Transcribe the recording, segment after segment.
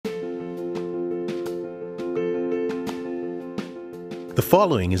The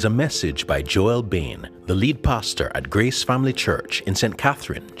following is a message by Joel Bain, the lead pastor at Grace Family Church in St.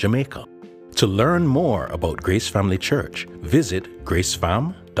 Catherine, Jamaica. To learn more about Grace Family Church, visit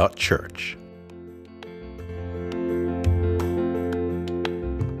gracefam.church.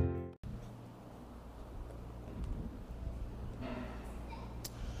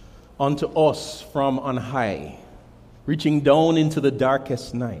 Unto us from on high, reaching down into the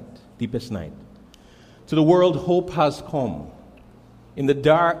darkest night, deepest night. To the world hope has come. In the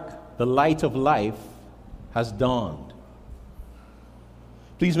dark, the light of life has dawned.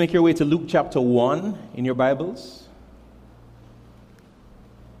 Please make your way to Luke chapter 1 in your Bibles.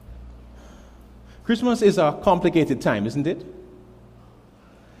 Christmas is a complicated time, isn't it?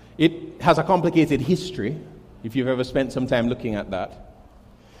 It has a complicated history, if you've ever spent some time looking at that.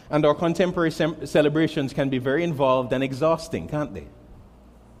 And our contemporary celebrations can be very involved and exhausting, can't they?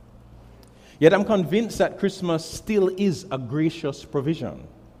 Yet I'm convinced that Christmas still is a gracious provision.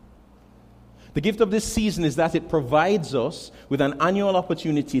 The gift of this season is that it provides us with an annual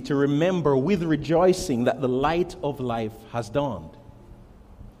opportunity to remember with rejoicing that the light of life has dawned.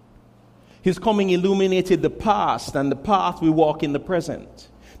 His coming illuminated the past and the path we walk in the present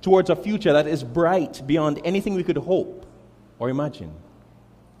towards a future that is bright beyond anything we could hope or imagine.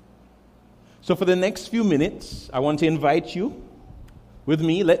 So for the next few minutes, I want to invite you with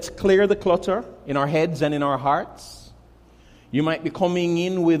me. Let's clear the clutter in our heads and in our hearts. You might be coming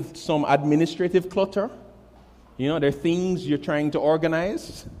in with some administrative clutter. There are things you're trying to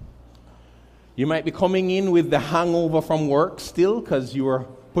organize. You might be coming in with the hangover from work still because you were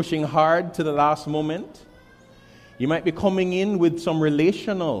pushing hard to the last moment. You might be coming in with some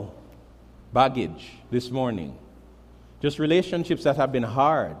relational baggage this morning. Just relationships that have been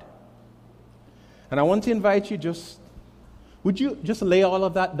hard. And I want to invite you would you just lay all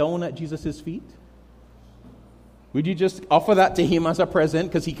of that down at Jesus' feet? Would you just offer that to him as a present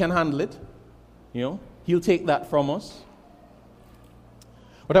because he can handle it? He'll take that from us.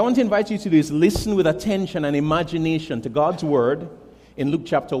 What I want to invite you to do is listen with attention and imagination to God's word in Luke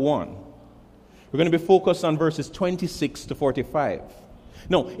chapter 1. We're going to be focused on verses 26 to 45.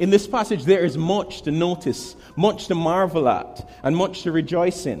 Now, in this passage there is much to notice, much to marvel at, and much to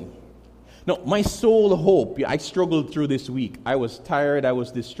rejoice in. No, my sole hope, I struggled through this week. I was tired, I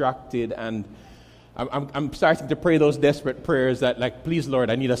was distracted, and I'm starting to pray those desperate prayers that, please, Lord,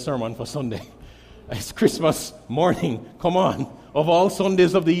 I need a sermon for Sunday. It's Christmas morning, come on. Of all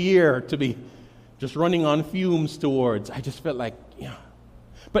Sundays of the year to be just running on fumes towards, I just felt like,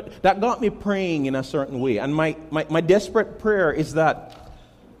 But that got me praying in a certain way. And my desperate prayer is that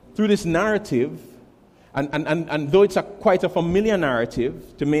through this narrative, and though it's quite a familiar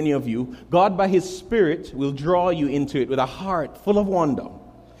narrative to many of you, God by His Spirit will draw you into it with a heart full of wonder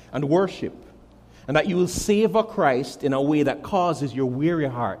and worship, and that you will savor Christ in a way that causes your weary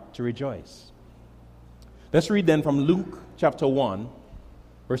heart to rejoice. Let's read then from Luke chapter 1,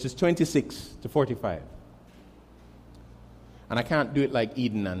 verses 26 to 45. And I can't do it like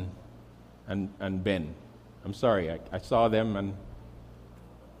Eden and Ben. I'm sorry, I saw them and...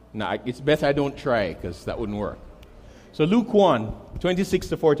 No, it's better I don't try because that wouldn't work. So Luke 1, 26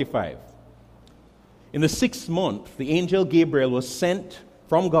 to 45. In the 6th month, the angel Gabriel was sent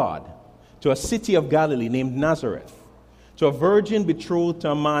from God to a city of Galilee named Nazareth, to a virgin betrothed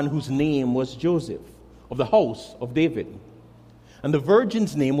to a man whose name was Joseph, of the house of David. And the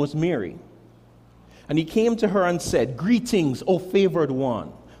virgin's name was Mary. And he came to her and said, "Greetings, O favored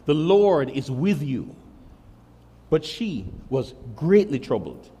one, the Lord is with you." But she was greatly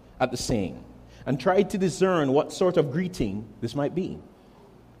troubled at the saying, and tried to discern what sort of greeting this might be.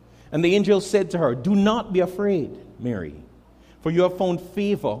 And the angel said to her, "Do not be afraid, Mary, for you have found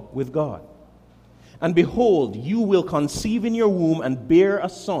favor with God. And behold, you will conceive in your womb and bear a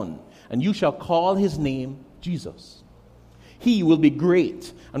son, and you shall call his name Jesus. He will be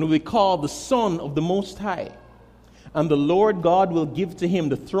great, and will be called the Son of the Most High. And the Lord God will give to him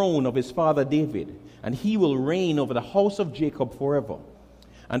the throne of his father David, and he will reign over the house of Jacob forever.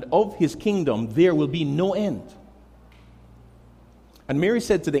 And of his kingdom there will be no end." And Mary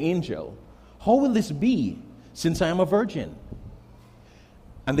said to the angel, "How will this be, since I am a virgin?"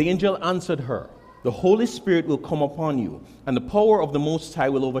 And the angel answered her, "The Holy Spirit will come upon you, and the power of the Most High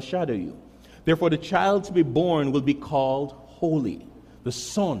will overshadow you. Therefore the child to be born will be called Holy, the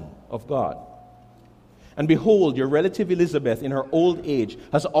Son of God. And behold, your relative Elizabeth in her old age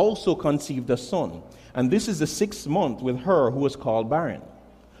has also conceived a son, and this is the 6th month with her who was called barren.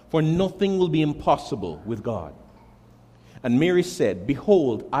 For nothing will be impossible with God." And Mary said,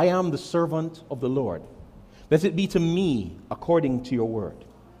 "Behold, I am the servant of the Lord. Let it be to me according to your word."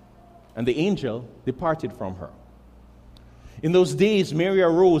 And the angel departed from her. In those days, Mary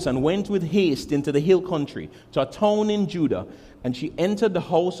arose and went with haste into the hill country to a town in Judah, and she entered the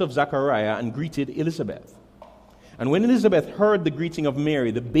house of Zachariah and greeted Elizabeth. And when Elizabeth heard the greeting of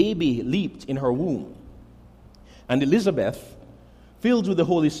Mary, the baby leaped in her womb. And Elizabeth was filled with the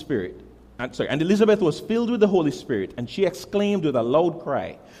Holy Spirit, and she exclaimed with a loud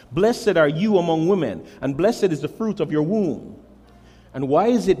cry, "Blessed are you among women, and blessed is the fruit of your womb. And why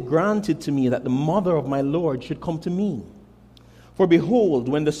is it granted to me that the mother of my Lord should come to me? For behold,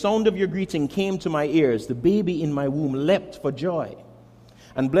 when the sound of your greeting came to my ears, the baby in my womb leapt for joy.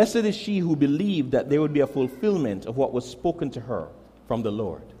 And blessed is she who believed that there would be a fulfillment of what was spoken to her from the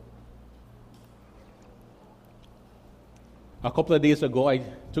Lord." A couple of days ago, I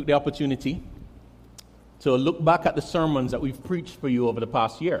took the opportunity to look back at the sermons that we've preached for you over the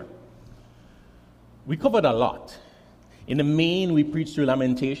past year. We covered a lot. In the main, we preached through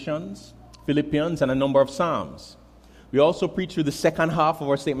Lamentations, Philippians, and a number of Psalms. We also preached through the second half of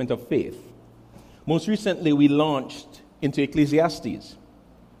our statement of faith. Most recently, we launched into Ecclesiastes.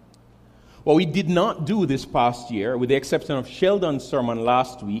 What we did not do this past year, with the exception of Sheldon's sermon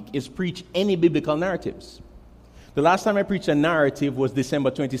last week, is preach any biblical narratives. The last time I preached a narrative was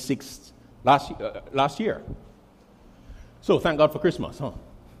December 26th last year. So thank God for Christmas, huh?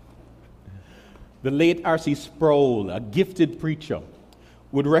 The late R.C. Sproul, a gifted preacher,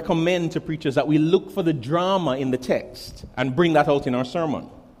 would recommend to preachers that we look for the drama in the text and bring that out in our sermon.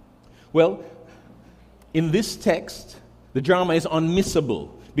 Well, in this text, the drama is unmissable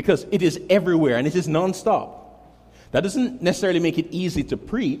because it is everywhere and it is nonstop. That doesn't necessarily make it easy to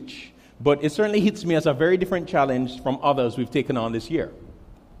preach, but it certainly hits me as a very different challenge from others we've taken on this year.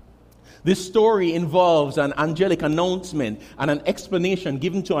 This story involves an angelic announcement and an explanation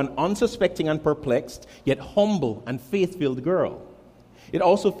given to an unsuspecting and perplexed, yet humble and faith-filled girl. It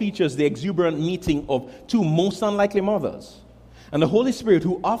also features the exuberant meeting of two most unlikely mothers. And the Holy Spirit,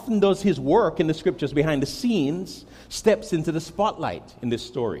 who often does his work in the scriptures behind the scenes, steps into the spotlight in this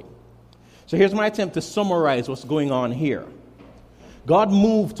story. So here's my attempt to summarize what's going on here. God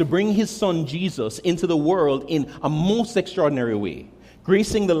moved to bring his son Jesus into the world in a most extraordinary way,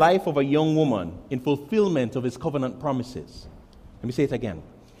 gracing the life of a young woman in fulfillment of his covenant promises. Let me say it again.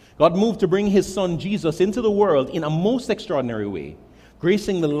 God moved to bring his son Jesus into the world in a most extraordinary way,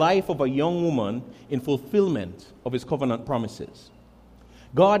 gracing the life of a young woman in fulfillment of his covenant promises.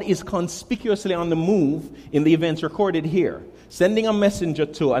 God is conspicuously on the move in the events recorded here, sending a messenger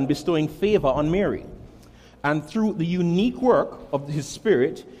to and bestowing favor on Mary. And through the unique work of his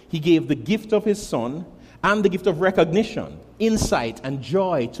Spirit, he gave the gift of his son and the gift of recognition, insight, and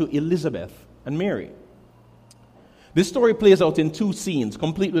joy to Elizabeth and Mary. This story plays out in two scenes,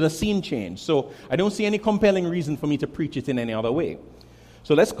 complete with a scene change, so I don't see any compelling reason for me to preach it in any other way.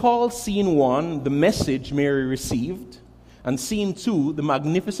 So let's call scene 1 the message Mary received, and scene 2 the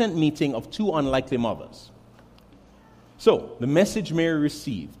magnificent meeting of two unlikely mothers. So, the message Mary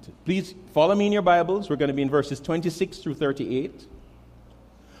received. Please follow me in your Bibles. We're going to be in verses 26 through 38.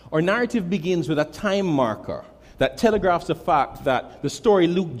 Our narrative begins with a time marker that telegraphs the fact that the story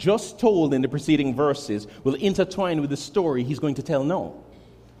Luke just told in the preceding verses will intertwine with the story he's going to tell now.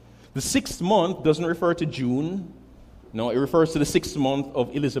 The 6th month doesn't refer to June. No, it refers to the 6th month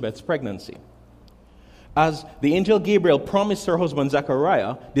of Elizabeth's pregnancy. As the angel Gabriel promised her husband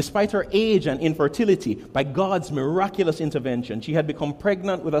Zachariah, despite her age and infertility, by God's miraculous intervention, she had become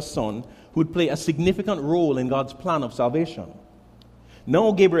pregnant with a son who would play a significant role in God's plan of salvation.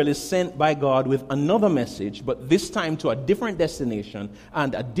 Now Gabriel is sent by God with another message, but this time to a different destination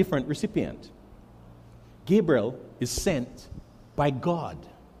and a different recipient. Gabriel is sent by God,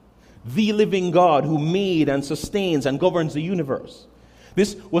 the living God who made and sustains and governs the universe.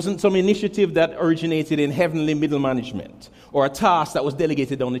 This wasn't some initiative that originated in heavenly middle management or a task that was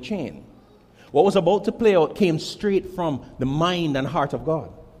delegated down the chain. What was about to play out came straight from the mind and heart of God.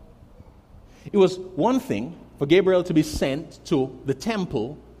 It was one thing for Gabriel to be sent to the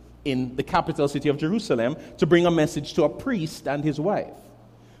temple in the capital city of Jerusalem to bring a message to a priest and his wife.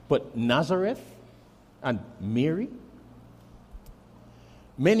 But Nazareth and Mary?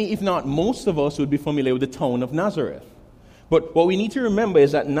 Many, if not most of us, would be familiar with the town of Nazareth. But what we need to remember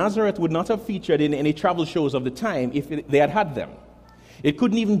is that Nazareth would not have featured in any travel shows of the time if they had had them. It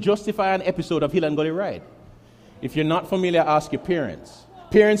couldn't even justify an episode of Hill and Gully Ride. If you're not familiar, ask your parents.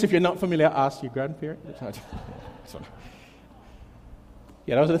 Parents, if you're not familiar, ask your grandparents.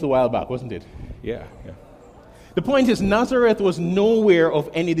 Yeah, that was a little while back, wasn't it? Yeah. The point is, Nazareth was nowhere of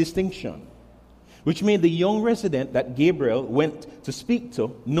any distinction, which made the young resident that Gabriel went to speak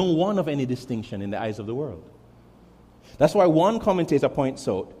to no one of any distinction in the eyes of the world. That's why one commentator points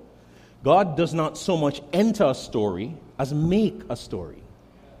out, God does not so much enter a story as make a story.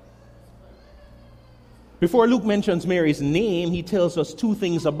 Before Luke mentions Mary's name, he tells us two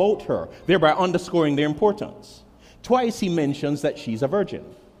things about her, thereby underscoring their importance. Twice he mentions that she's a virgin.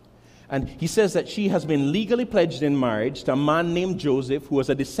 And he says that she has been legally pledged in marriage to a man named Joseph, who was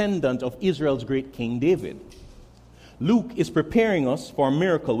a descendant of Israel's great King David. Luke is preparing us for a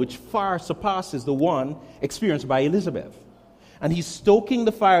miracle which far surpasses the one experienced by Elizabeth. And he's stoking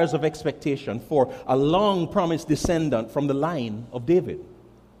the fires of expectation for a long-promised descendant from the line of David.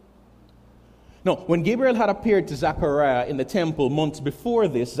 Now, when Gabriel had appeared to Zechariah in the temple months before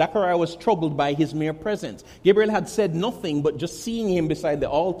this, Zechariah was troubled by his mere presence. Gabriel had said nothing, but just seeing him beside the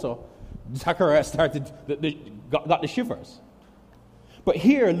altar, Zechariah got the shivers. But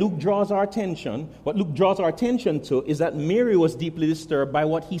here, what Luke draws our attention to is that Mary was deeply disturbed by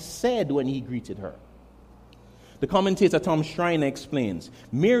what he said when he greeted her. The commentator Tom Schreiner explains,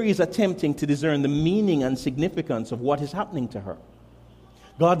 Mary is attempting to discern the meaning and significance of what is happening to her.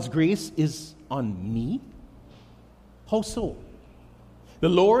 God's grace is on me? How so? The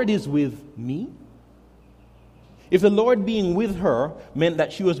Lord is with me? If the Lord being with her meant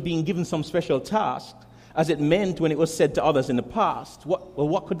that she was being given some special task, as it meant when it was said to others in the past,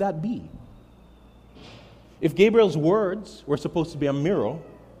 what could that be? If Gabriel's words were supposed to be a mirror,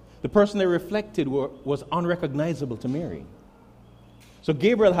 the person they reflected was unrecognizable to Mary. So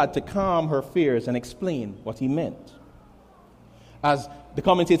Gabriel had to calm her fears and explain what he meant. As the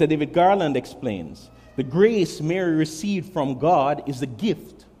commentator David Garland explains, the grace Mary received from God is the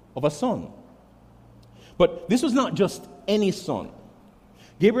gift of a son. But this was not just any son.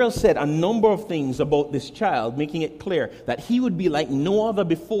 Gabriel said a number of things about this child, making it clear that he would be like no other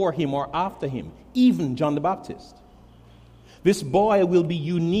before him or after him, even John the Baptist. This boy will be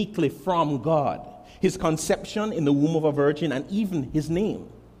uniquely from God, his conception in the womb of a virgin, and even his name.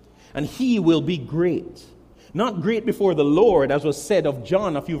 And he will be great. Not great before the Lord, as was said of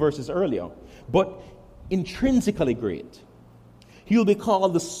John a few verses earlier, but intrinsically great. He will be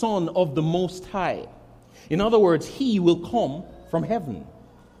called the Son of the Most High. In other words, he will come from heaven.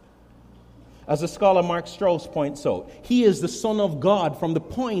 As the scholar Mark Strauss points out, he is the Son of God from the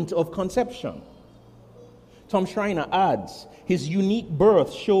point of conception. Tom Schreiner adds, his unique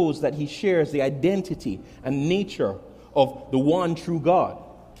birth shows that he shares the identity and nature of the one true God.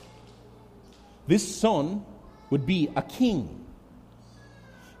 This son would be a king.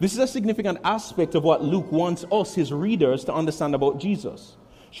 This is a significant aspect of what Luke wants us, his readers, to understand about Jesus.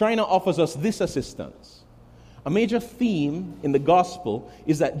 Schreiner offers us this assistance. A major theme in the gospel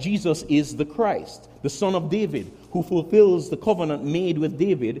is that Jesus is the Christ, the son of David, who fulfills the covenant made with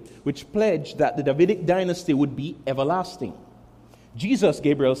David, which pledged that the Davidic dynasty would be everlasting. Jesus,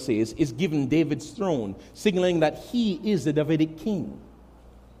 Gabriel says, is given David's throne, signaling that he is the Davidic king.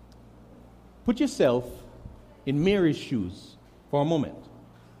 Put yourself in Mary's shoes for a moment.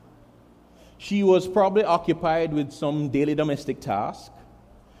 She was probably occupied with some daily domestic task,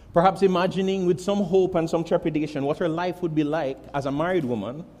 perhaps imagining with some hope and some trepidation what her life would be like as a married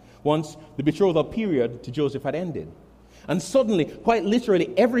woman once the betrothal period to Joseph had ended. And suddenly, quite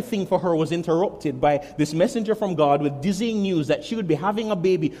literally, everything for her was interrupted by this messenger from God with dizzying news that she would be having a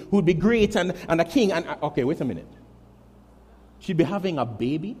baby who would be great and a king. And okay, wait a minute. She'd be having a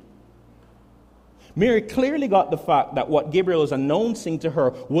baby? Mary clearly got the fact that what Gabriel was announcing to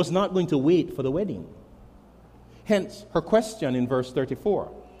her was not going to wait for the wedding. Hence, her question in verse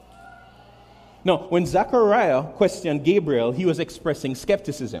 34. Now, when Zechariah questioned Gabriel, he was expressing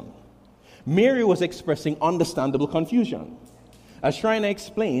skepticism. Mary was expressing understandable confusion. As Schreiner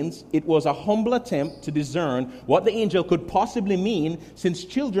explains, it was a humble attempt to discern what the angel could possibly mean, since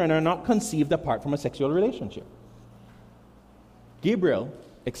children are not conceived apart from a sexual relationship. Gabriel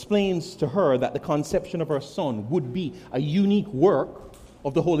explains to her that the conception of her son would be a unique work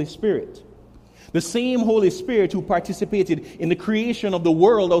of the Holy Spirit. The same Holy Spirit who participated in the creation of the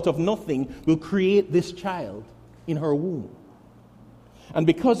world out of nothing will create this child in her womb. And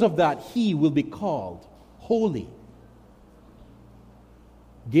because of that, he will be called holy.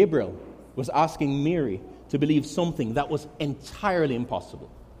 Gabriel was asking Mary to believe something that was entirely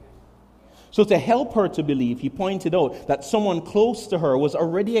impossible. So to help her to believe, he pointed out that someone close to her was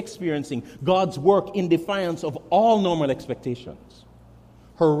already experiencing God's work in defiance of all normal expectations.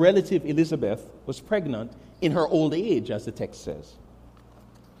 Her relative Elizabeth was pregnant in her old age, as the text says.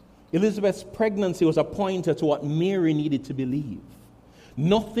 Elizabeth's pregnancy was a pointer to what Mary needed to believe.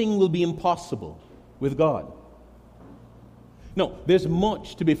 Nothing will be impossible with God. No, there's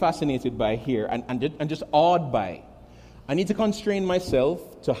much to be fascinated by here and just awed by. I need to constrain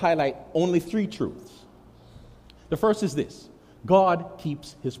myself to highlight only 3 truths. The first is this: God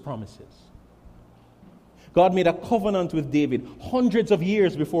keeps his promises. God made a covenant with David hundreds of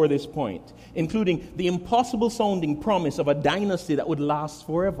years before this point, including the impossible-sounding promise of a dynasty that would last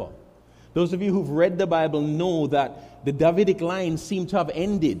forever. Those of you who've read the Bible know that the Davidic line seemed to have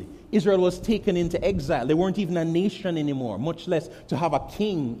ended. Israel was taken into exile. They weren't even a nation anymore, much less to have a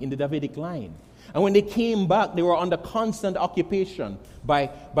king in the Davidic line. And when they came back, they were under constant occupation by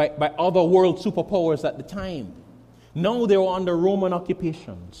other world superpowers at the time. Now they were under Roman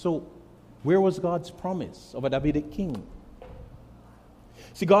occupation. So where was God's promise of a Davidic king?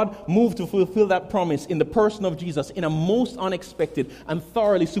 See, God moved to fulfill that promise in the person of Jesus in a most unexpected and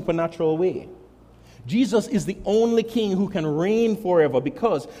thoroughly supernatural way. Jesus is the only king who can reign forever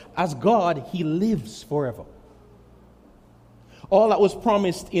because, as God, he lives forever. All that was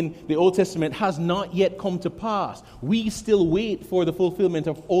promised in the Old Testament has not yet come to pass. We still wait for the fulfillment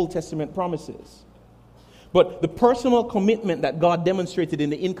of Old Testament promises. But the personal commitment that God demonstrated in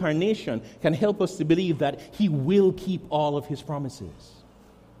the incarnation can help us to believe that he will keep all of his promises.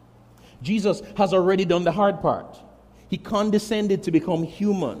 Jesus has already done the hard part. He condescended to become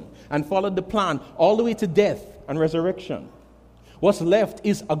human and followed the plan all the way to death and resurrection. What's left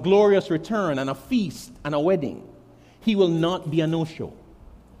is a glorious return and a feast and a wedding. He will not be a no-show.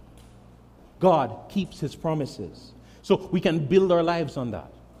 God keeps his promises. So we can build our lives on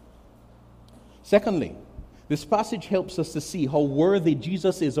that. Secondly, this passage helps us to see how worthy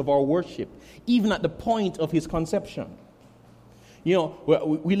Jesus is of our worship, even at the point of his conception. You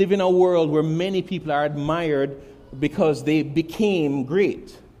know, we live in a world where many people are admired because they became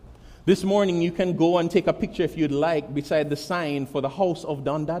great. This morning, you can go and take a picture if you'd like beside the sign for the house of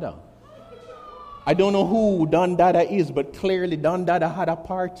Don Dada. I don't know who Don Dada is, but clearly Don Dada had a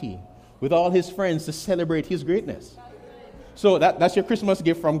party with all his friends to celebrate his greatness. So that's your Christmas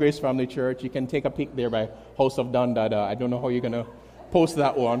gift from Grace Family Church. You can take a pic there by House of Don Dada. I don't know how you're going to post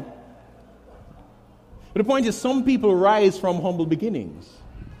that one. But the point is, some people rise from humble beginnings.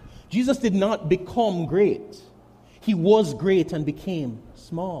 Jesus did not become great. He was great and became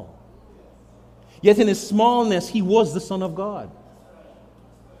small. Yet in his smallness, he was the Son of God.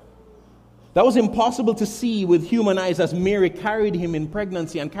 That was impossible to see with human eyes as Mary carried him in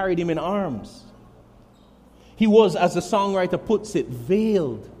pregnancy and carried him in arms. He was, as the songwriter puts it,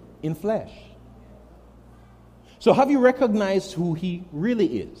 veiled in flesh. So have you recognized who he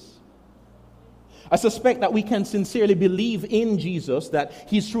really is? I suspect that we can sincerely believe in Jesus, that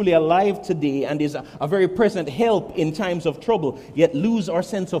he's truly alive today and is a very present help in times of trouble, yet lose our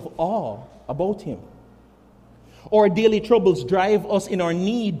sense of awe about him. Our daily troubles drive us in our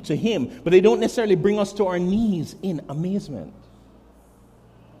need to him, but they don't necessarily bring us to our knees in amazement.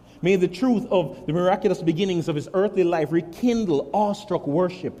 May the truth of the miraculous beginnings of his earthly life rekindle awestruck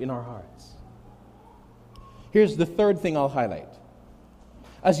worship in our hearts. Here's the third thing I'll highlight.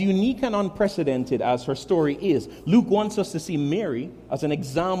 As unique and unprecedented as her story is, Luke wants us to see Mary as an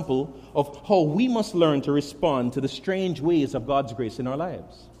example of how we must learn to respond to the strange ways of God's grace in our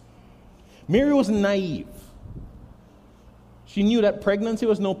lives. Mary was naive. She knew that pregnancy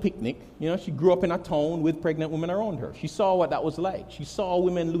was no picnic. You know, she grew up in a town with pregnant women around her. She saw what that was like. She saw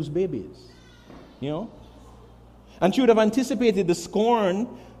women lose babies. You know? And she would have anticipated the scorn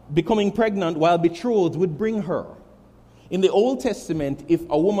becoming pregnant while betrothed would bring her. In the Old Testament, if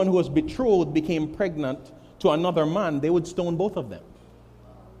a woman who was betrothed became pregnant to another man, they would stone both of them.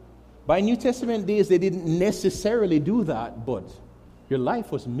 By New Testament days, they didn't necessarily do that, but your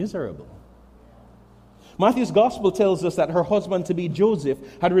life was miserable. Matthew's gospel tells us that her husband-to-be Joseph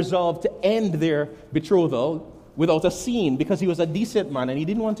had resolved to end their betrothal without a scene because he was a decent man and he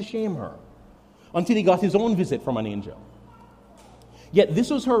didn't want to shame her until he got his own visit from an angel. Yet this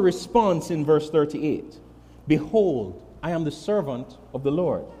was her response in verse 38. Behold, I am the servant of the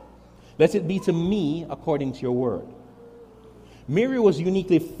Lord. Let it be to me according to your word. Mary was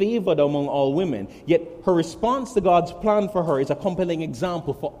uniquely favored among all women, yet her response to God's plan for her is a compelling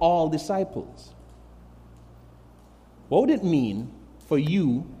example for all disciples. What would it mean for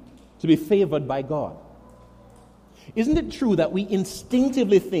you to be favored by God? Isn't it true that we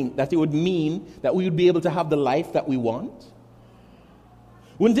instinctively think that it would mean that we would be able to have the life that we want?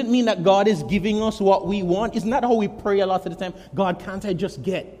 Wouldn't it mean that God is giving us what we want? Isn't that how we pray a lot of the time? God, can't I just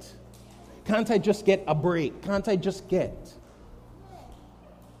get? Can't I just get a break? Can't I just get?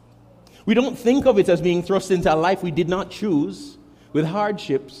 We don't think of it as being thrust into a life we did not choose with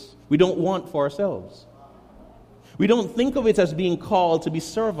hardships we don't want for ourselves. We don't think of it as being called to be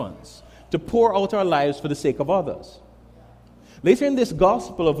servants, to pour out our lives for the sake of others. Later in this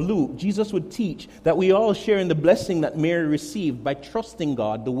Gospel of Luke, Jesus would teach that we all share in the blessing that Mary received by trusting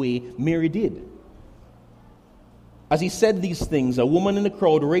God the way Mary did. As he said these things, a woman in the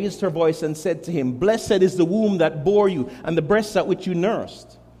crowd raised her voice and said to him, "Blessed is the womb that bore you and the breasts at which you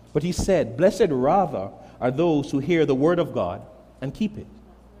nursed." But he said, "Blessed rather are those who hear the word of God and keep it."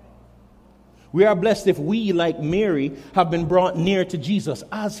 We are blessed if we, like Mary, have been brought near to Jesus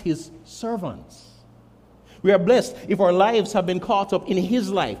as his servants. We are blessed if our lives have been caught up in his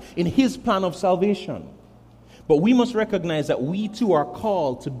life, in his plan of salvation. But we must recognize that we too are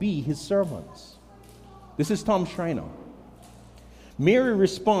called to be his servants. This is Tom Schreiner. Mary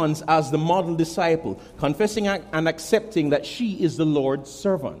responds as the model disciple, confessing and accepting that she is the Lord's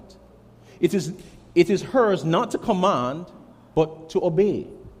servant. It is hers not to command, but to obey.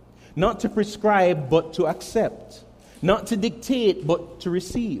 Not to prescribe, but to accept. Not to dictate, but to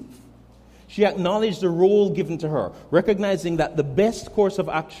receive. She acknowledged the role given to her, recognizing that the best course of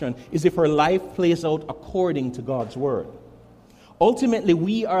action is if her life plays out according to God's word. Ultimately,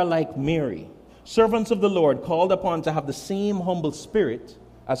 we are like Mary, servants of the Lord, called upon to have the same humble spirit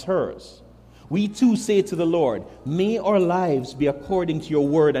as hers. We too say to the Lord, "May our lives be according to your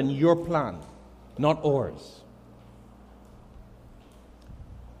word and your plan, not ours."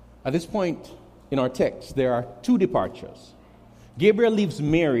 At this point in our text, there are two departures. Gabriel leaves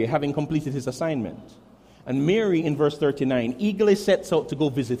Mary, having completed his assignment. And Mary, in verse 39, eagerly sets out to go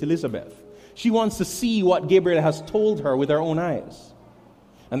visit Elizabeth. She wants to see what Gabriel has told her with her own eyes.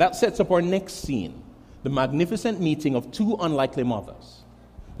 And that sets up our next scene, the magnificent meeting of two unlikely mothers.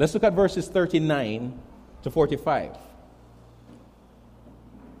 Let's look at verses 39 to 45.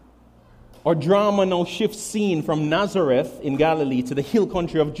 Our drama now shifts scene from Nazareth in Galilee to the hill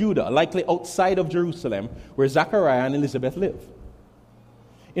country of Judah, likely outside of Jerusalem, where Zachariah and Elizabeth live.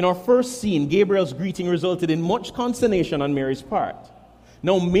 In our first scene, Gabriel's greeting resulted in much consternation on Mary's part.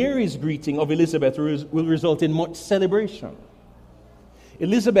 Now Mary's greeting of Elizabeth will result in much celebration.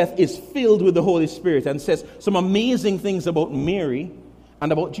 Elizabeth is filled with the Holy Spirit and says some amazing things about Mary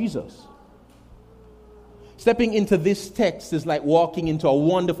and about Jesus. Stepping into this text is like walking into a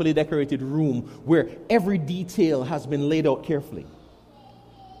wonderfully decorated room where every detail has been laid out carefully.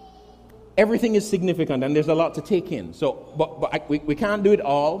 Everything is significant and there's a lot to take in. But we can't do it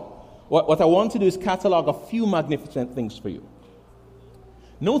all. What I want to do is catalog a few magnificent things for you.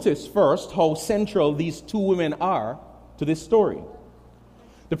 Notice first how central these two women are to this story.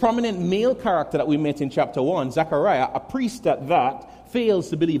 The prominent male character that we met in chapter 1, Zachariah, a priest at that, fails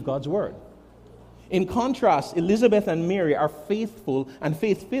to believe God's word. In contrast, Elizabeth and Mary are faithful and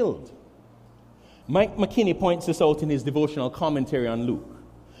faith-filled. Mike McKinney points this out in his devotional commentary on Luke.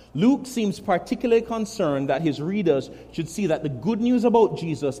 Luke seems particularly concerned that his readers should see that the good news about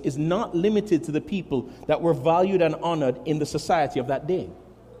Jesus is not limited to the people that were valued and honored in the society of that day.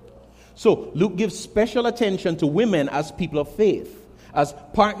 So Luke gives special attention to women as people of faith, as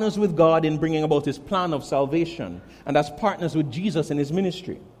partners with God in bringing about his plan of salvation, and as partners with Jesus in his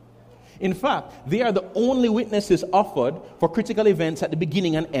ministry. In fact, they are the only witnesses offered for critical events at the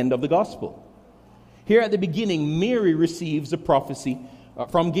beginning and end of the gospel. Here at the beginning, Mary receives a prophecy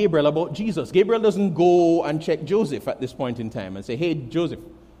from Gabriel about Jesus. Gabriel doesn't go and check Joseph at this point in time and say, "Hey, Joseph,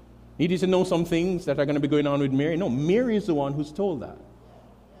 need you to know some things that are going to be going on with Mary." No, Mary is the one who's told that.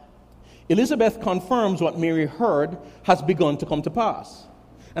 Elizabeth confirms what Mary heard has begun to come to pass.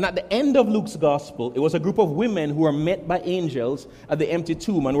 And at the end of Luke's gospel, it was a group of women who were met by angels at the empty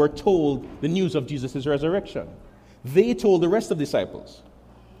tomb and were told the news of Jesus' resurrection. They told the rest of the disciples.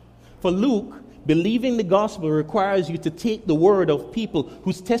 For Luke, believing the gospel requires you to take the word of people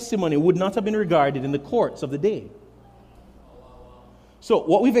whose testimony would not have been regarded in the courts of the day. So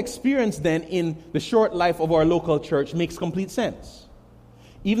what we've experienced then in the short life of our local church makes complete sense.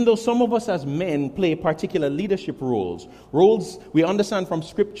 Even though some of us as men play particular leadership roles we understand from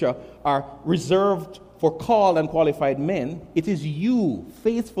Scripture are reserved for called and qualified men, it is you,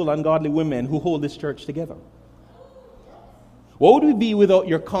 faithful and godly women, who hold this church together. What would we be without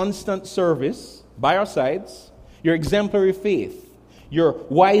your constant service by our sides, your exemplary faith, your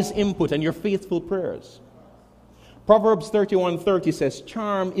wise input, and your faithful prayers? Proverbs 31:30 says,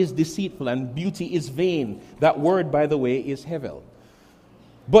 "Charm is deceitful and beauty is vain." That word, by the way, is hevel.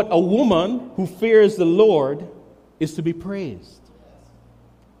 But a woman who fears the Lord is to be praised.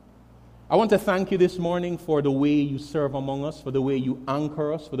 I want to thank you this morning for the way you serve among us, for the way you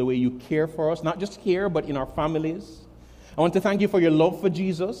anchor us, for the way you care for us, not just here, but in our families. I want to thank you for your love for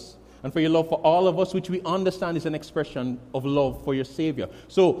Jesus and for your love for all of us, which we understand is an expression of love for your Savior.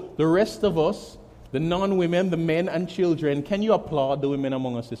 So the rest of us, the non-women, the men and children, can you applaud the women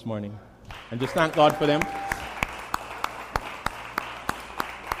among us this morning? And just thank God for them.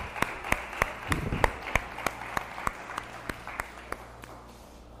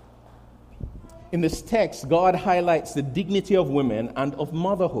 in this text, God highlights the dignity of women and of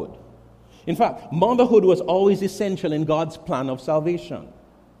motherhood. In fact, motherhood was always essential in God's plan of salvation.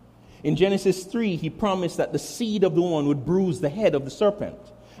 In Genesis 3, he promised that the seed of the woman would bruise the head of the serpent.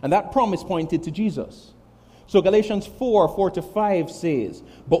 And that promise pointed to Jesus. So Galatians 4:4-5 says,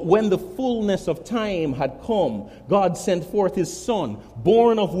 "But when the fullness of time had come, God sent forth his Son,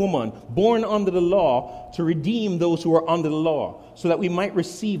 born of woman, born under the law, to redeem those who were under the law, so that we might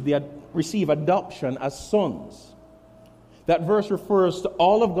receive adoption as sons." That verse refers to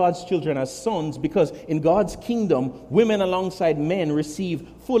all of God's children as sons because in God's kingdom, women alongside men receive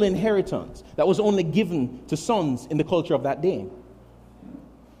full inheritance that was only given to sons in the culture of that day.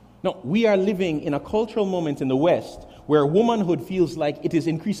 Now, we are living in a cultural moment in the West where womanhood feels like it is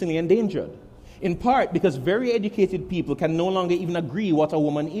increasingly endangered, in part because very educated people can no longer even agree what a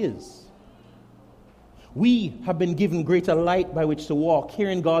woman is. We have been given greater light by which to walk,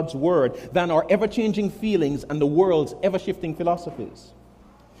 hearing God's word, than our ever-changing feelings and the world's ever-shifting philosophies.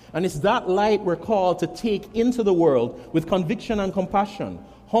 And it's that light we're called to take into the world with conviction and compassion,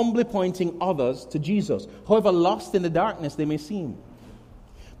 humbly pointing others to Jesus, however lost in the darkness they may seem.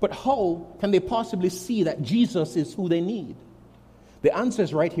 But how can they possibly see that Jesus is who they need? The answer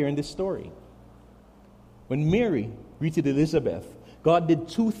is right here in this story. When Mary greeted Elizabeth, God did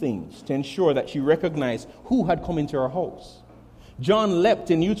two things to ensure that she recognized who had come into her house. John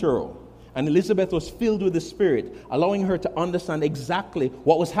leapt in utero, and Elizabeth was filled with the Spirit, allowing her to understand exactly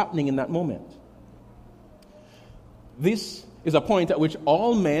what was happening in that moment. This is a point at which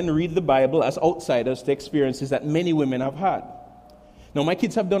all men read the Bible as outsiders to experiences that many women have had. Now, my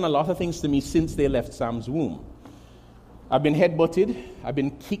kids have done a lot of things to me since they left Sam's womb. I've been headbutted. I've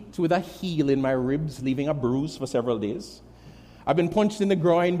been kicked with a heel in my ribs, leaving a bruise for several days. I've been punched in the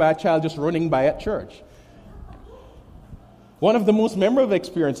groin by a child just running by at church. One of the most memorable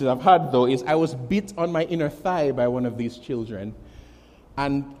experiences I've had, though, is I was bit on my inner thigh by one of these children.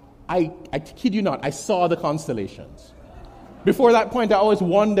 And I kid you not, I saw the constellations. Before that point, I always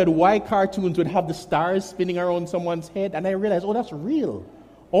wondered why cartoons would have the stars spinning around someone's head, and I realized, oh, that's real.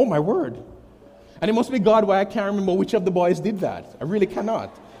 Oh, my word. And it must be God why I can't remember which of the boys did that. I really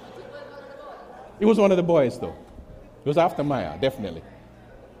cannot. It was one of the boys, though. It was after Maya, definitely.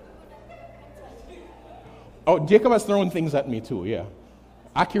 Oh, Jacob has thrown things at me, too, yeah.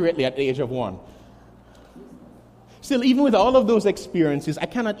 Accurately at the age of 1. Still, even with all of those experiences, I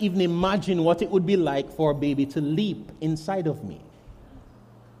cannot even imagine what it would be like for a baby to leap inside of me.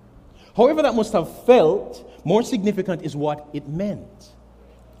 However that must have felt, more significant is what it meant.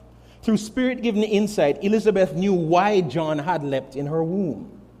 Through Spirit-given insight, Elizabeth knew why John had leapt in her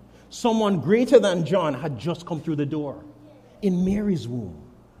womb. Someone greater than John had just come through the door in Mary's womb.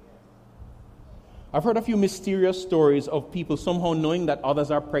 I've heard a few mysterious stories of people somehow knowing that others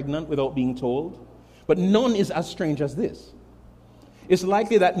are pregnant without being told. But none is as strange as this. It's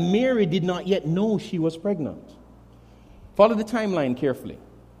likely that Mary did not yet know she was pregnant. Follow the timeline carefully.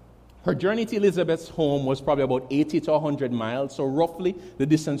 Her journey to Elizabeth's home was probably about 80 to 100 miles, so roughly the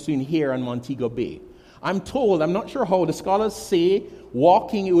distance between here and Montego Bay. I'm told, I'm not sure how, the scholars say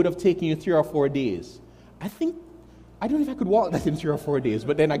walking it would have taken you 3 or 4 days. I don't know if I could walk that in 3 or 4 days,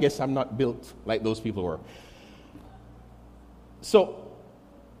 but then I guess I'm not built like those people were. So,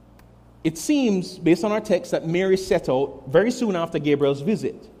 it seems, based on our text, that Mary set out very soon after Gabriel's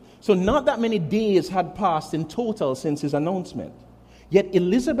visit. So not that many days had passed in total since his announcement. Yet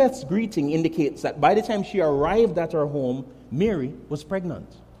Elizabeth's greeting indicates that by the time she arrived at her home, Mary was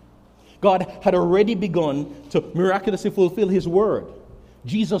pregnant. God had already begun to miraculously fulfill his word.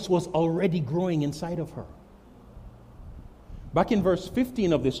 Jesus was already growing inside of her. Back in verse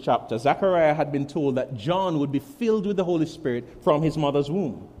 15 of this chapter, Zechariah had been told that John would be filled with the Holy Spirit from his mother's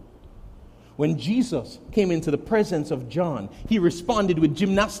womb. When Jesus came into the presence of John, he responded with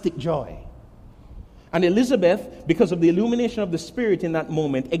gymnastic joy. And Elizabeth, because of the illumination of the Spirit in that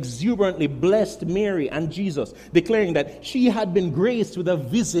moment, exuberantly blessed Mary and Jesus, declaring that she had been graced with a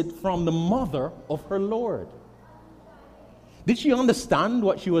visit from the mother of her Lord. Did she understand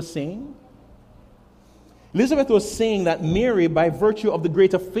what she was saying? Elizabeth was saying that Mary, by virtue of the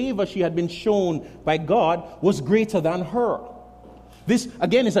greater favor she had been shown by God, was greater than her. This,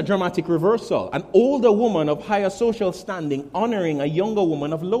 again, is a dramatic reversal. An older woman of higher social standing honoring a younger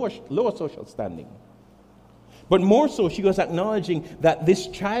woman of lower social standing. But more so, she was acknowledging that this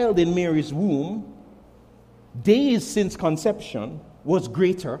child in Mary's womb, days since conception, was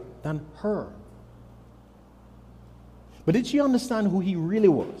greater than her. But did she understand who he really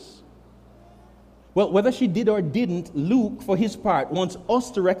was? Well, whether she did or didn't, Luke, for his part, wants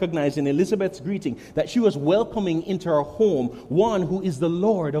us to recognize in Elizabeth's greeting that she was welcoming into her home one who is the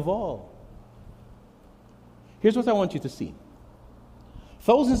Lord of all. Here's what I want you to see.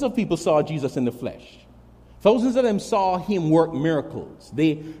 Thousands of people saw Jesus in the flesh. Thousands of them saw him work miracles.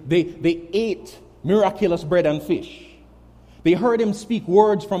 They ate miraculous bread and fish. They heard him speak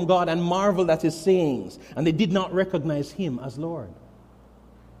words from God and marveled at his sayings, and they did not recognize him as Lord.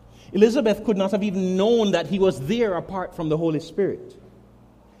 Elizabeth could not have even known that he was there apart from the Holy Spirit.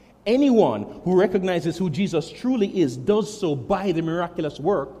 Anyone who recognizes who Jesus truly is does so by the miraculous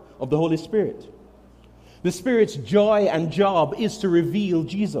work of the Holy Spirit. The Spirit's joy and job is to reveal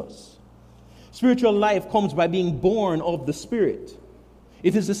Jesus. Spiritual life comes by being born of the Spirit.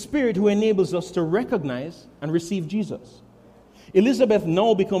 It is the Spirit who enables us to recognize and receive Jesus. Elizabeth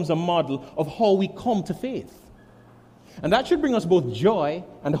now becomes a model of how we come to faith. And that should bring us both joy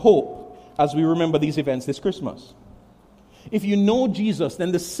and hope as we remember these events this Christmas. If you know Jesus,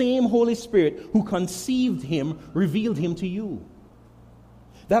 then the same Holy Spirit who conceived him revealed him to you.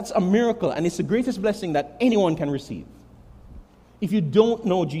 That's a miracle, and it's the greatest blessing that anyone can receive. If you don't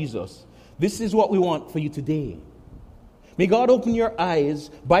know Jesus, this is what we want for you today. May God open your eyes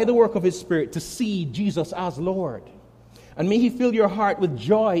by the work of his Spirit to see Jesus as Lord. And may he fill your heart with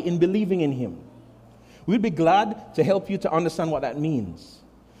joy in believing in him. We'd be glad to help you to understand what that means.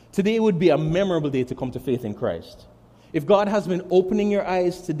 Today would be a memorable day to come to faith in Christ. If God has been opening your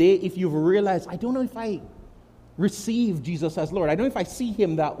eyes today, if you've realized, I don't know if I receive Jesus as Lord, I don't know if I see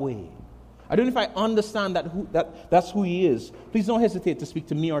him that way, I don't know if I understand that's who he is, please don't hesitate to speak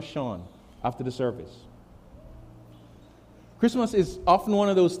to me or Sean after the service. Christmas is often one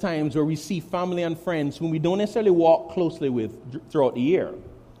of those times where we see family and friends whom we don't necessarily walk closely with throughout the year.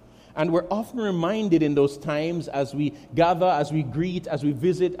 And we're often reminded in those times as we gather, as we greet, as we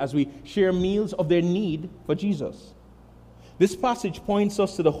visit, as we share meals of their need for Jesus. This passage points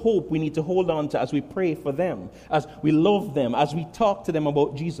us to the hope we need to hold on to as we pray for them, as we love them, as we talk to them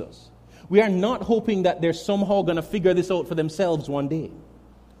about Jesus. We are not hoping that they're somehow going to figure this out for themselves one day.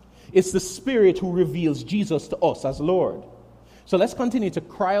 It's the Spirit who reveals Jesus to us as Lord. So let's continue to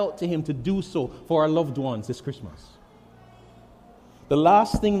cry out to him to do so for our loved ones this Christmas. The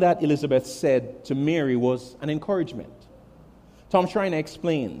last thing that Elizabeth said to Mary was an encouragement. Tom Schreiner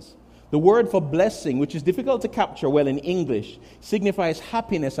explains, the word for blessing, which is difficult to capture well in English, signifies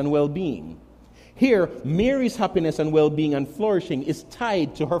happiness and well-being. Here, Mary's happiness and well-being and flourishing is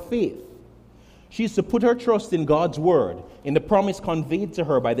tied to her faith. She is to put her trust in God's word, in the promise conveyed to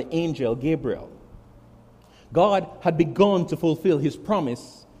her by the angel Gabriel. God had begun to fulfill his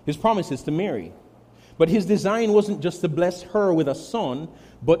promises to Mary. But his design wasn't just to bless her with a son,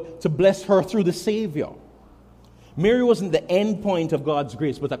 but to bless her through the Savior. Mary wasn't the end point of God's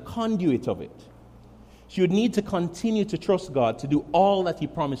grace, but a conduit of it. She would need to continue to trust God to do all that he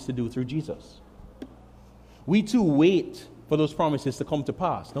promised to do through Jesus. We too wait for those promises to come to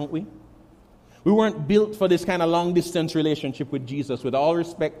pass, don't we? We weren't built for this kind of long-distance relationship with Jesus, with all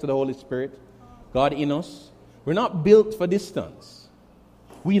respect to the Holy Spirit, God in us. We're not built for distance.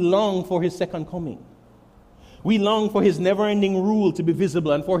 We long for his second coming. We long for his never-ending rule to be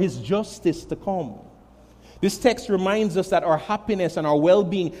visible and for his justice to come. This text reminds us that our happiness and our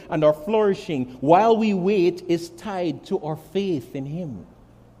well-being and our flourishing while we wait is tied to our faith in him.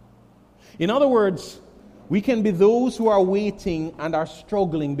 In other words, we can be those who are waiting and are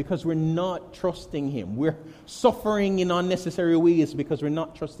struggling because we're not trusting him. We're suffering in unnecessary ways because we're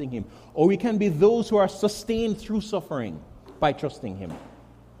not trusting him. Or we can be those who are sustained through suffering by trusting him.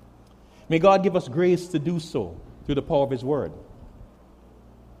 May God give us grace to do so through the power of his word.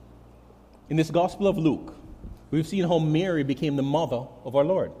 In this Gospel of Luke, we've seen how Mary became the mother of our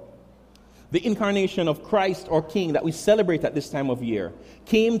Lord. The incarnation of Christ, our King, that we celebrate at this time of year,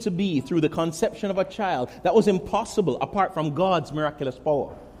 came to be through the conception of a child that was impossible apart from God's miraculous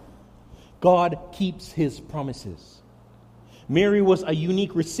power. God keeps his promises. Mary was a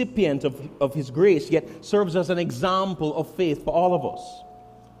unique recipient of his grace, yet serves as an example of faith for all of us.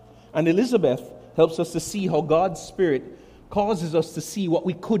 And Elizabeth helps us to see how God's Spirit causes us to see what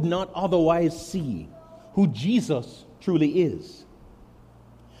we could not otherwise see, who Jesus truly is.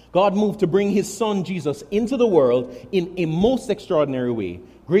 God moved to bring his son Jesus into the world in a most extraordinary way,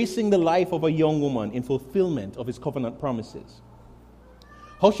 gracing the life of a young woman in fulfillment of his covenant promises.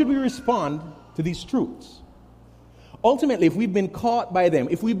 How should we respond to these truths? Ultimately, if we've been caught by them,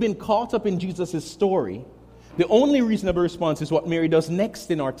 if we've been caught up in Jesus' story, the only reasonable response is what Mary does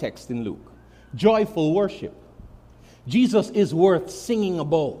next in our text in Luke: joyful worship. Jesus is worth singing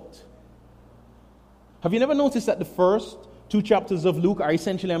about. Have you never noticed that the first 2 chapters of Luke are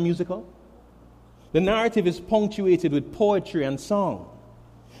essentially a musical? The narrative is punctuated with poetry and song.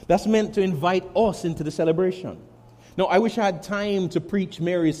 That's meant to invite us into the celebration. Now, I wish I had time to preach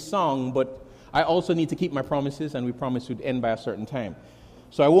Mary's song, but I also need to keep my promises, and we promised we'd end by a certain time.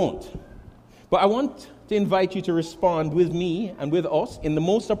 So I won't. But I want to invite you to respond with me and with us in the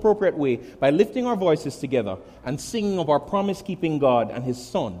most appropriate way by lifting our voices together and singing of our promise-keeping God and His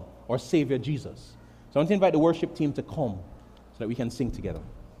Son, our Savior Jesus. So I want to invite the worship team to come so that we can sing together.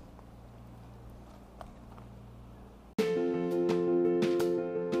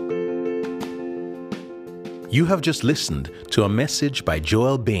 You have just listened to a message by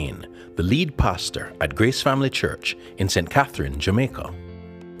Joel Bain, the lead pastor at Grace Family Church in St. Catherine, Jamaica.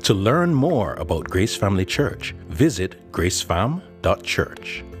 To learn more about Grace Family Church, visit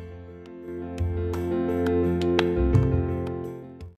gracefam.church.